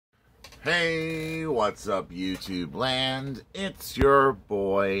Hey, what's up YouTube land? It's your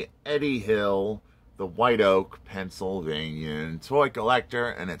boy Eddie Hill, the White Oak, Pennsylvania toy collector,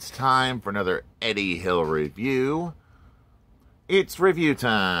 and it's time for another Eddie Hill review. It's review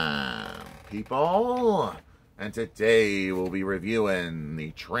time, people! And today we'll be reviewing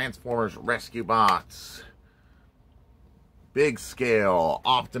the Transformers Rescue Bots. Big scale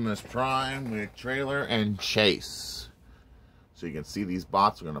Optimus Prime with trailer and chase. So you can see these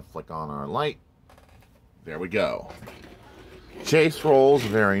bots. We're going to flick on our light. There we go. Chase rolls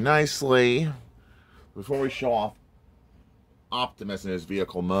very nicely. Before we show off Optimus in his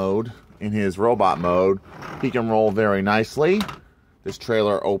vehicle mode, in his robot mode, he can roll very nicely. This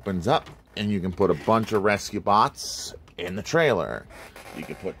trailer opens up and you can put a bunch of rescue bots in the trailer. You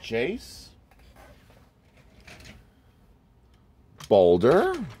can put Chase,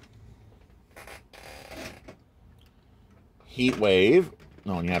 Boulder, Heat Wave.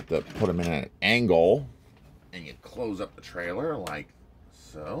 No, and you have to put them in an angle, and you close up the trailer like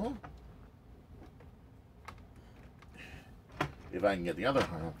so. If I can get the other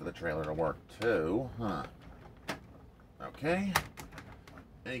half of the trailer to work too, huh? Okay.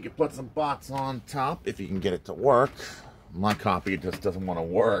 And you can put some bots on top if you can get it to work. My copy just doesn't want to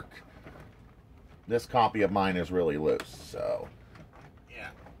work. This copy of mine is really loose, so yeah.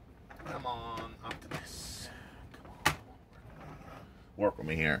 Come on, Optimus. Come on. Work with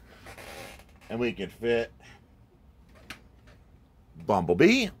me here. And we can fit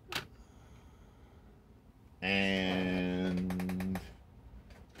Bumblebee and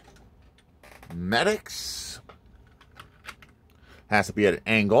Medics. Has to be at an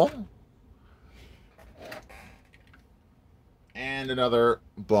angle. And another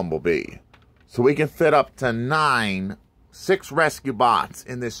Bumblebee. So we can fit up to 6 rescue bots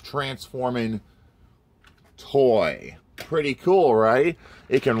in this transforming toy. Pretty cool, right?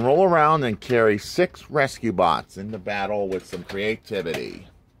 It can roll around and carry 6 rescue bots into battle with some creativity.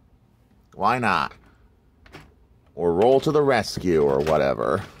 Why not? Or roll to the rescue or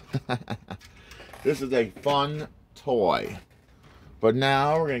whatever. This is a fun toy. But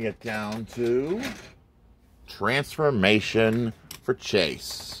now we're going to get down to transformation for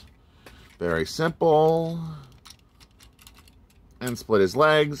Chase. Very simple. And split his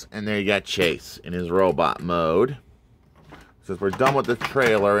legs, and there you got Chase in his robot mode. Since we're done with the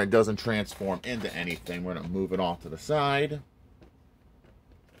trailer, it doesn't transform into anything. We're going to move it off to the side.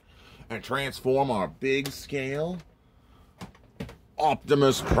 And transform on a big scale.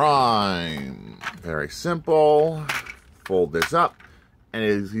 Optimus Prime. Very simple. Fold this up.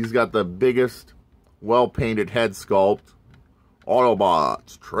 And he's got the biggest, well-painted head sculpt.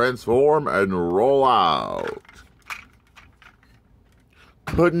 Autobots, transform and roll out.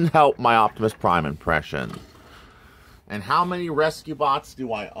 Couldn't help my Optimus Prime impression. And how many rescue bots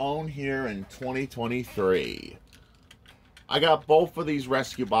do I own here in 2023? I got both of these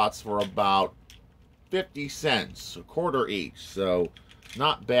rescue bots for about 50 cents, a quarter each. So,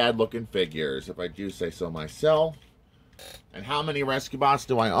 not bad looking figures, if I do say so myself. And how many rescue bots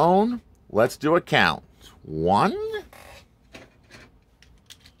do I own? Let's do a count. 1.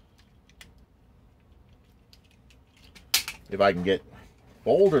 If I can get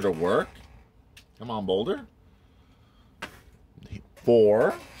Boulder to work. Come on, Boulder.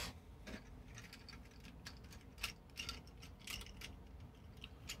 4.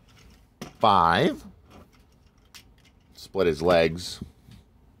 5. Split his legs.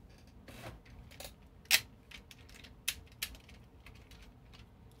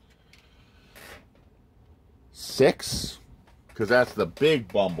 6, because that's the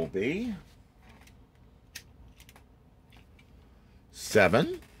big Bumblebee.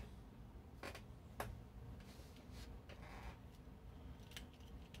 7.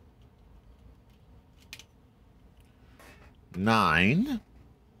 9.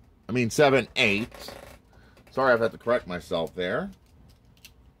 7, 8. Sorry, I've had to correct myself there.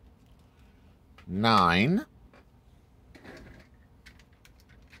 9.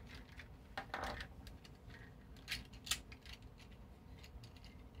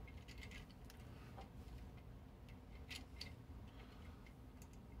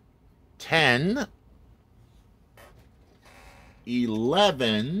 10,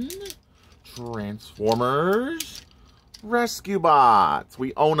 11 Transformers Rescue Bots.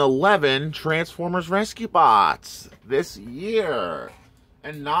 We own 11 Transformers Rescue Bots this year.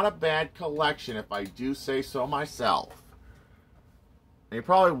 And not a bad collection, if I do say so myself. And you're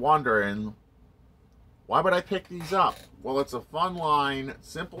probably wondering, why would I pick these up? Well, it's a fun line,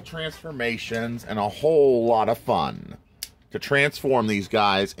 simple transformations, and a whole lot of fun to transform these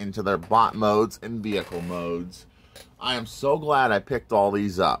guys into their bot modes and vehicle modes. I am so glad I picked all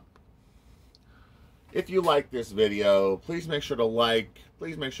these up. If you like this video, please make sure to like,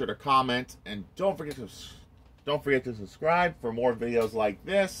 please make sure to comment, and don't forget to subscribe for more videos like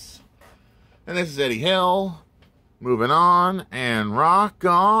this. And this is Eddie Hill, moving on and rock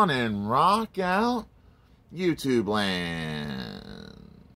out YouTube land.